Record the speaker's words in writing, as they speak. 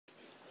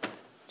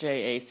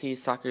JAC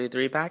Soccer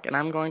 3 back, and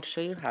I'm going to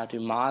show you how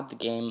to mod the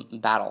game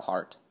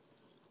Battleheart.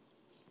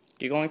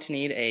 You're going to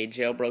need a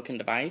jailbroken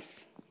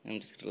device. I'm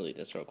just going to delete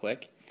this real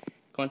quick.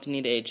 You're going to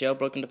need a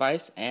jailbroken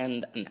device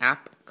and an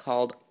app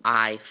called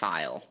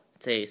iFile.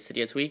 It's a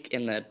Cydia tweak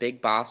in the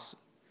Big Boss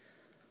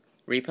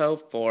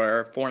repo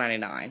for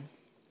 $4.99.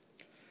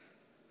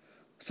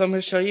 So I'm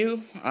going to show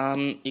you.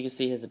 You can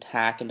see his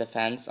attack and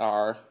defense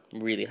are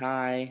really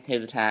high.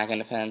 His attack and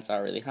defense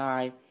are really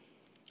high.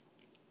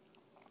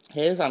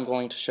 I'm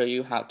going to show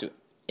you how to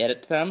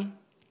edit them,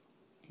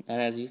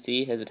 and as you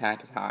see, his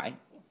attack is high.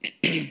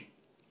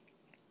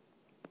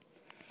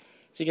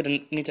 So you're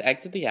going to need to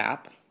exit the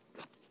app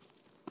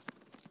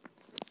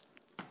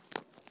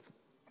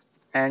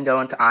and go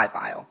into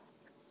iFile.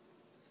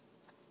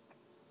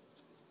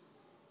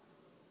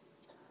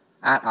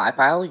 At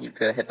iFile, you're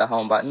going to hit the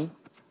home button,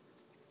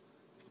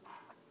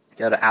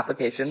 go to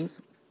Applications,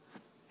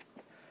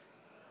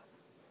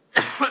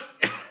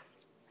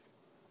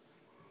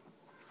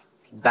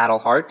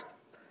 Battleheart,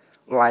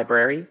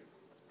 Library,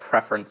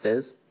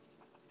 Preferences,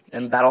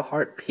 and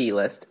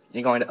Battleheart.plist.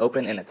 You're going to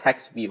open in a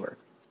text viewer.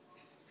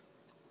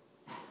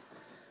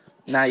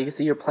 Now you can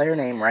see your player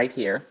name right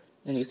here,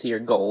 and you can see your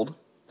gold.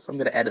 So I'm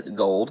going to edit the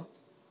gold.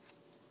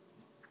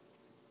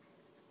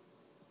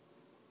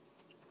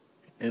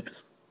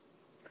 Oops.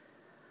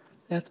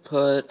 Let's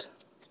put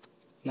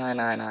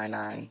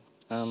 9999,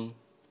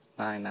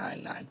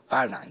 999,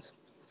 5 nines.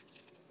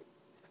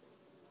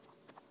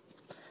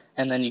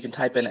 And then you can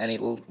type in any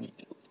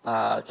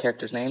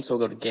character's name. So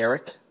we'll go to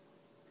Garrick.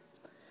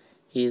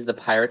 He's the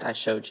pirate I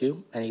showed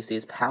you, and you see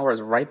his power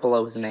is right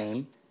below his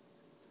name.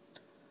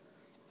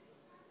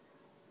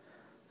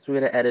 So we're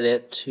going to edit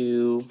it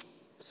to,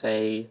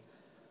 say,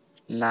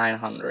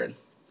 900.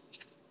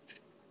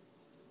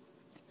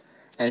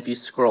 And if you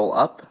scroll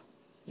up,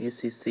 you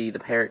see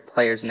the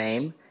player's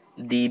name,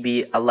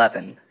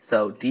 DB11.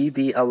 So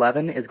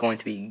DB11 is going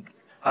to be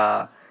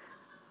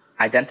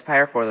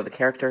identifier for the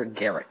character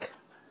Garrick.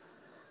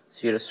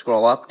 So you're going to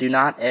scroll up. Do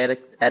not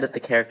edit the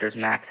character's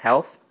max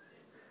health.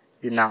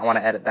 You do not want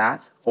to edit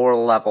that. Or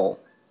level.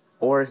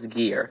 Or his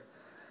gear.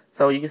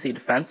 So you can see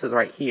defense is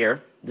right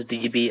here. The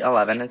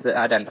DB11 is the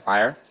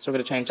identifier. So we're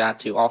going to change that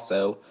to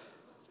also,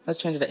 let's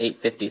change it to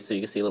 850 so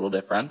you can see a little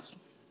difference.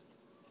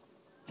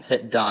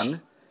 Hit done.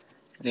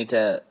 You need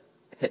to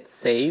hit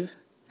save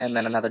and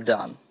then another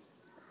done.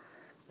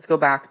 Let's go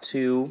back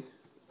to,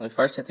 we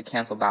first hit to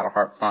cancel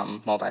Battleheart from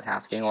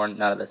multitasking or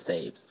none of the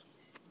saves.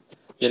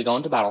 You gotta go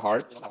into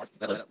Battleheart.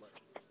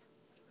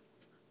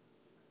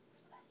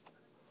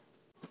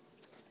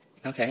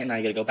 Okay, now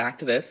you gotta go back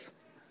to this,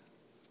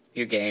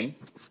 your game.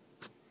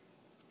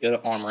 Go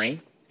to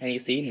Armory, and you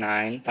see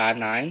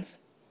 959s.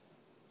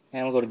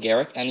 And we'll go to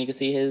Garrick, and you can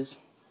see his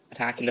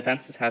attack and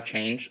defenses have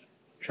changed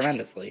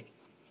tremendously.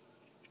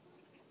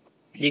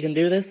 You can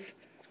do this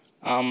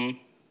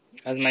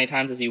as many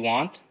times as you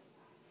want.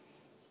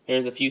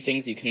 There's a few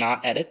things you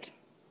cannot edit.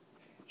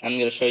 I'm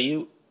going to show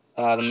you.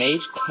 The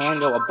mage can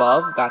go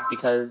above. That's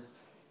because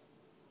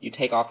you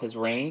take off his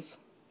rings.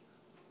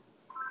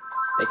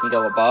 They can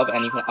go above,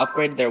 and you can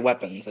upgrade their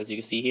weapons. As you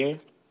can see here,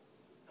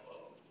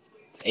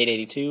 it's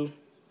 882.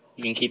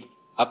 You can keep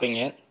upping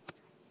it.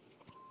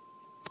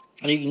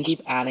 And you can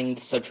keep adding,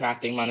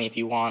 subtracting money if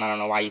you want. I don't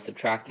know why you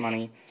subtract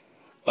money.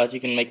 But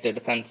you can make their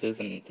defenses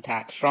and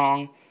attack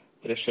strong. I'm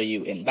going to show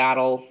you in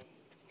battle.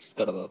 Just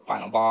go to the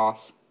final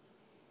boss.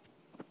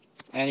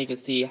 And you can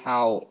see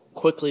how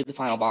quickly the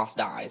final boss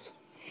dies.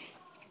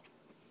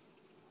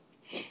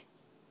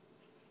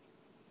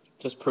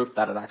 Just proof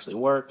that it actually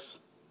works.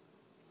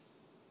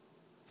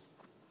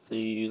 So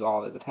you use all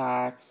of his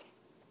attacks.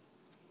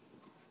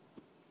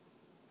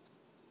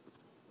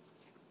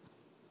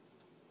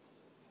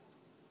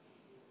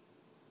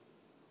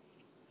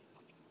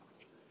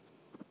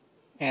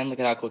 And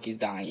look at how quick he's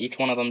dying. Each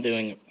one of them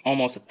doing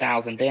almost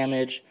 1,000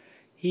 damage.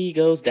 He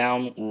goes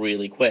down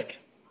really quick.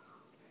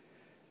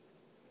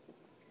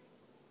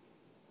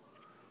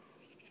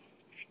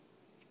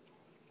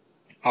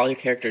 All your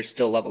characters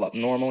still level up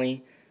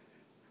normally,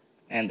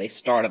 and they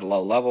start at a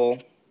low level.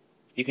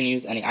 You can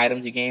use any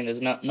items you gain.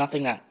 There's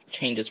nothing that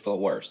changes for the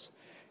worse.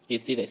 You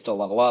see they still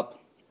level up,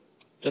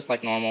 just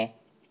like normal.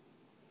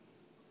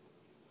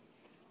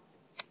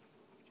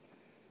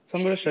 So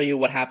I'm going to show you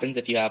what happens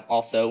if you have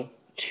also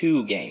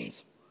 2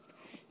 games.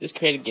 Just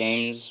created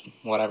games,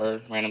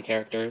 whatever, random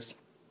characters.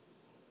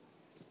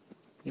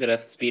 I'm going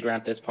to speed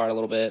ramp this part a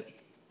little bit.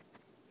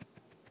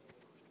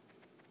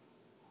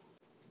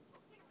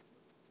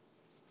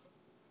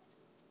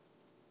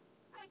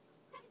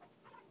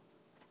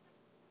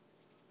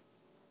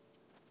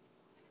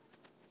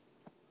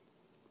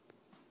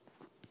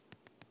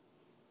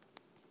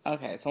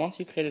 Okay, so once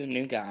you've created a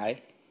new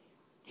guy,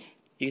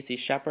 you can see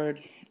Shepard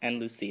and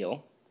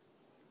Lucille.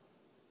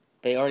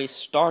 They already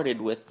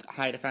started with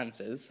high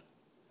defenses.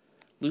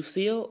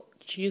 Lucille,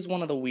 she is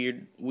one of the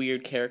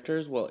weird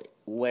characters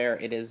where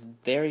it is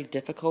very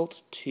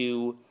difficult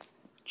to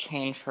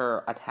change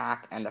her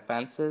attack and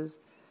defenses.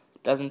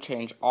 It doesn't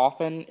change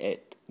often,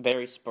 it's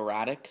very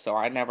sporadic, so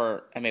I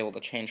never am able to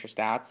change her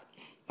stats.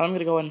 I'm going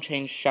to go ahead and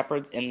change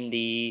shepherds in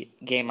the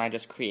game I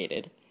just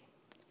created.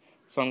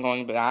 So I'm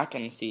going back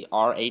and see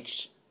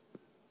RHRJC.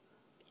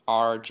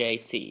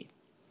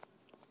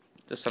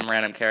 Just some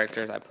random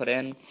characters I put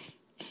in.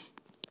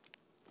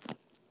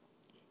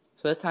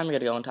 So this time you're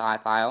going to go into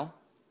iFile,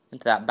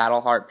 into that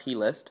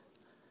Battleheart.plist,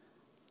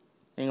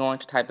 and you're going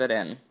to type it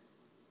in.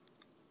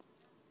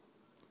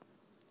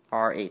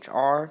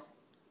 RHR,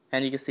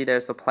 and you can see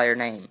there's the player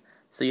name.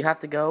 So you have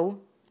to go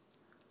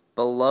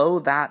below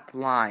that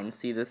line.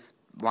 See this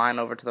line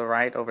over to the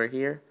right over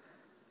here?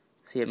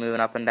 See it moving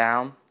up and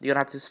down? You're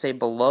going to have to stay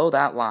below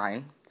that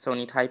line. So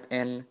when you type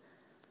in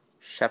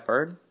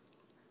shepherd,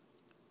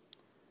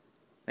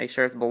 make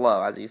sure it's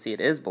below. As you see,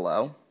 it is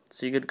below.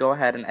 So you could go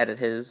ahead and edit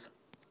his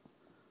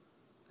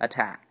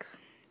attacks.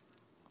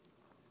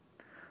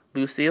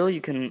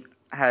 Lucille,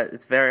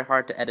 it's very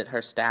hard to edit her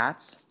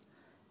stats.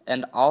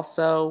 And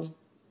also,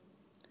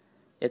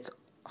 it's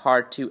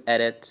hard to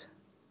edit.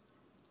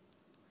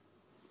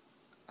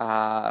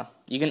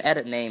 You can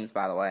edit names,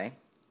 by the way.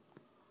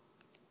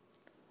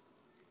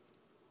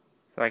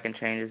 So I can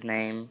change his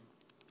name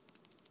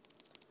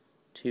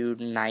to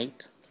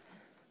Knight.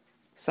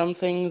 Some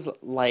things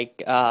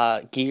like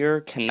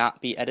gear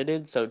cannot be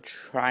edited, so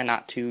try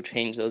not to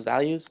change those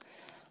values.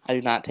 I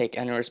do not take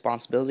any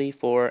responsibility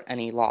for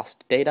any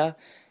lost data.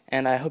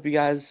 And I hope you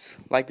guys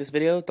like this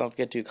video. Don't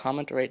forget to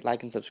comment, rate,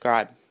 like, and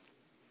subscribe.